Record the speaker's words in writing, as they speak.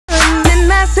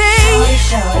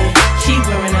shawty. She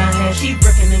wearing her hair, she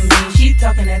brooking them jeans. She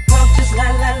talking that talk just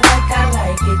like I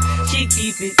like it. She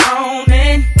keep it on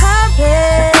and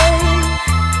poppin'.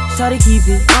 Shawty keep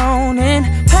it on and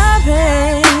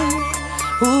poppin'.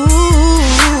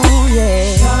 Ooh,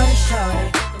 yeah.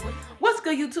 Shawty. What's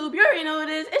good, YouTube? You already know what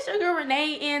it is. It's your girl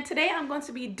Renee, and today I'm going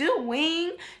to be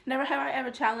doing Never Have I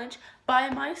Ever Challenge by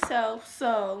myself.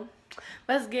 So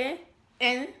let's get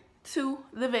into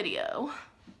the video.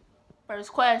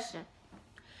 First question.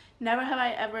 Never have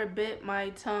I ever bit my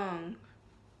tongue.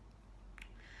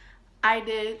 I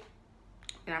did,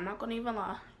 and I'm not going to even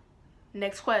lie.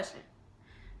 Next question.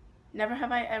 Never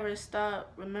have I ever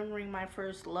stopped remembering my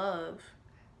first love.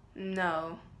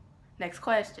 No. Next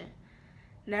question.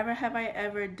 Never have I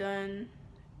ever done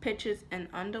pictures in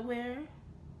underwear.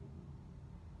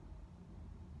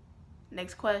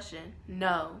 Next question.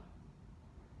 No.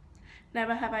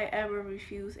 Never have I ever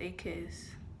refused a kiss.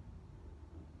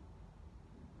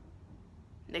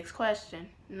 Next question.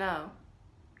 No.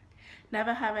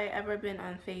 Never have I ever been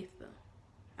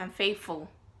unfaithful.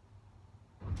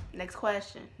 Next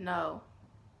question. No.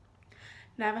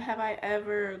 Never have I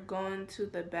ever gone to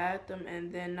the bathroom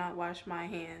and then not washed my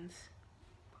hands.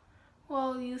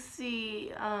 Well, you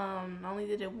see, I only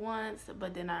did it once,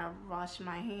 but then I washed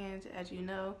my hands, as you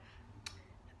know.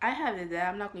 I have did that,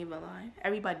 I'm not gonna even lie.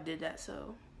 Everybody did that,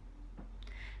 so.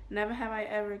 Never have I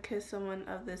ever kissed someone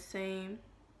of the same.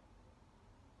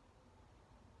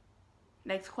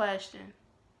 Next question.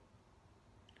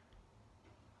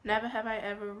 Never have I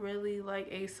ever really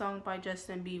liked a song by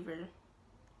Justin Bieber.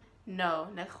 No.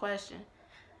 Next question.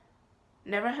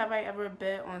 Never have I ever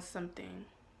bet on something.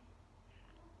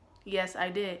 Yes, I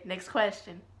did. Next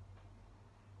question.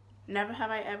 Never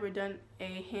have I ever done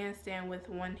a handstand with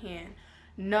one hand.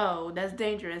 No, that's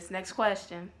dangerous. Next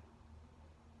question.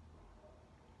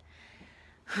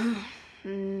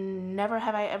 Never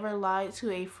have I ever lied to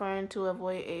a friend to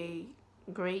avoid a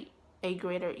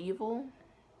greater evil.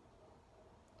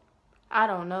 I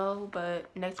don't know,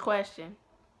 but next question.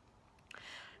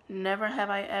 Never have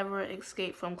I ever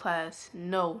escaped from class.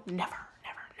 No, never.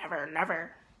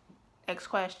 Next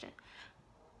question.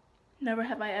 Never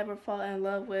have I ever fallen in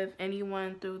love with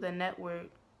anyone through the network.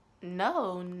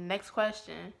 No. Next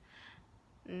question.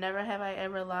 Never have I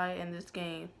ever lied in this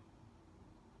game.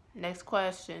 Next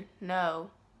question. No.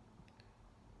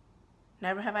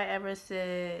 Never have I ever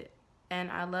said,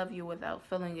 and I love you without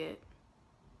feeling it.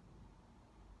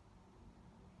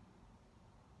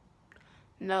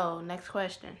 No. Next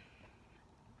question.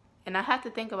 And I have to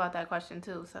think about that question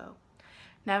too, so.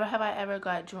 Never have I ever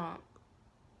got drunk.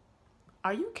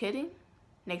 Are you kidding?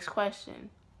 Next question.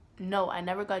 No, I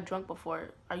never got drunk before.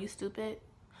 Are you stupid?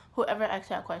 Whoever asked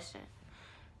that question.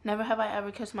 Never have I ever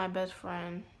kissed my best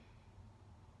friend.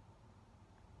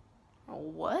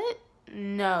 What?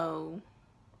 No.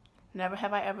 Never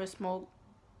have I ever smoked.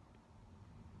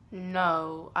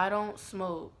 No, I don't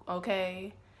smoke,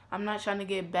 okay? I'm not trying to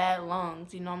get bad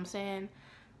lungs, you know what I'm saying?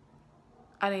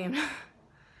 I didn't even...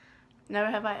 Never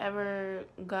have I ever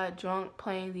got drunk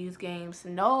playing these games.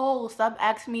 No, stop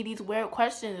asking me these weird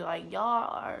questions. Like, y'all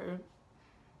are...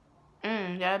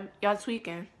 y'all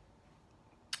tweaking.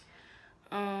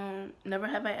 Never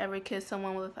have I ever kissed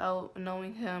someone without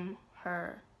knowing him,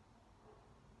 her.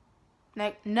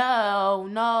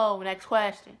 No. Next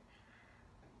question.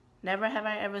 Never have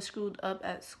I ever screwed up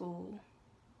at school.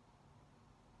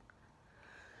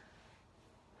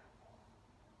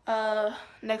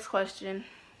 Next question.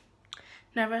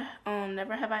 Never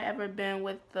have I ever been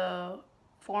with the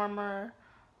former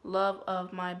love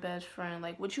of my best friend.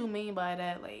 Like, what you mean by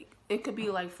that? Like, it could be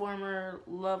like former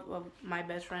love of my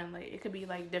best friend. Like, it could be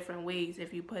like different ways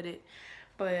if you put it.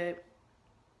 But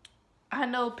I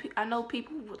know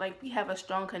people, like, we have a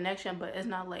strong connection, but it's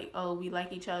not like, oh, we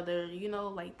like each other, you know,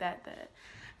 like that.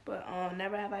 But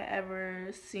never have I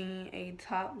ever seen a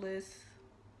topless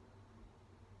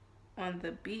on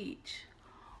the beach.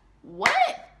 What?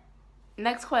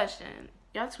 Next question.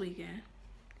 Y'all tweaking.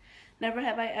 Never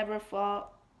have I ever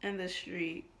fought in the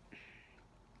street.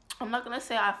 I'm not gonna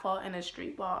say I fought in the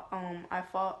street, but I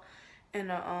fought in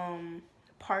a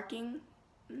parking,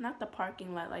 not the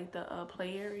parking lot, like the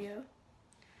play area.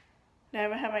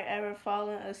 Never have I ever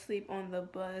fallen asleep on the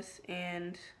bus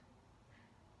and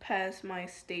passed my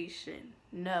station.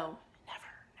 No, never.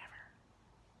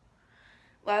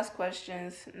 Last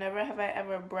questions. Never have I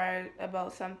ever bragged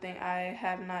about something I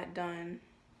have not done.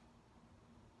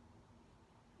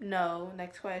 No.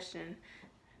 Next question.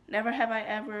 Never have I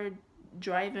ever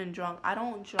driven drunk. I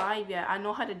don't drive yet. I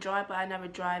know how to drive, but I never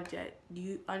drive yet. Do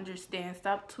you understand?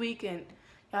 Stop tweaking.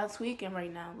 Y'all tweaking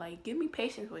right now. Like, give me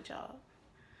patience with y'all.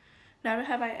 Never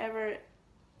have I ever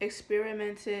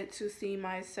experimented to see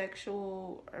my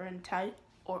sexual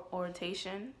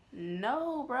orientation?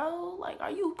 No, bro. Like,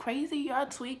 are you crazy? Y'all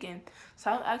tweaking.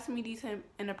 Stop asking me these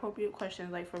inappropriate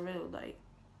questions, like, for real. Like,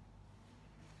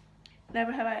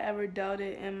 never have I ever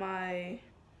doubted in my...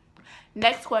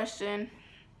 Next question.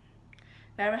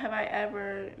 Never have I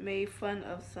ever made fun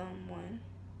of someone.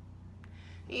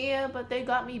 Yeah, but they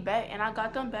got me back, and I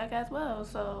got them back as well,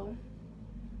 so...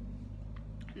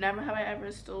 Never have I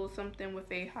ever stole something with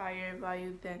a higher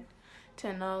value than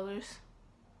 $10.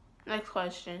 Next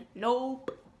question.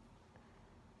 Nope.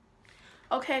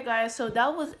 Okay, guys, so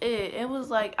that was it. It was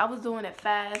like I was doing it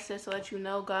fast just to let you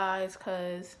know, guys,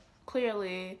 because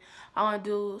clearly I want to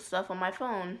do stuff on my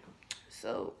phone.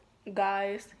 So,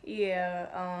 guys,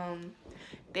 yeah,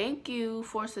 thank you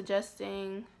for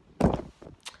suggesting.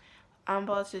 I'm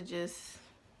about to just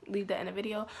leave that in the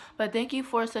video, but thank you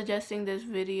for suggesting this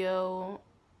video,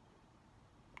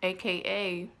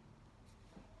 aka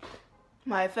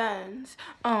my fans,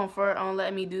 for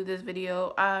letting me do this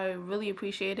video. I really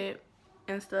appreciate it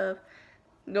and stuff.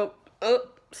 Nope.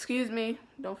 Excuse me.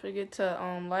 Don't forget to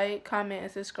like, comment,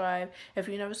 and subscribe. If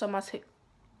you never saw my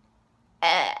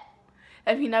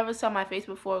face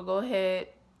before, go ahead,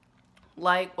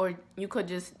 like, or you could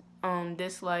just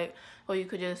dislike, or you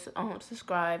could just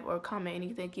subscribe or comment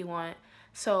anything you want.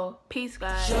 So peace,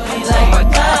 guys. You got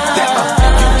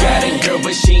it, girl,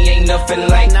 but she ain't nothing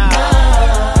like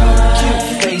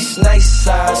cute face, nice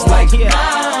size, like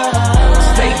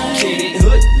stay kidding.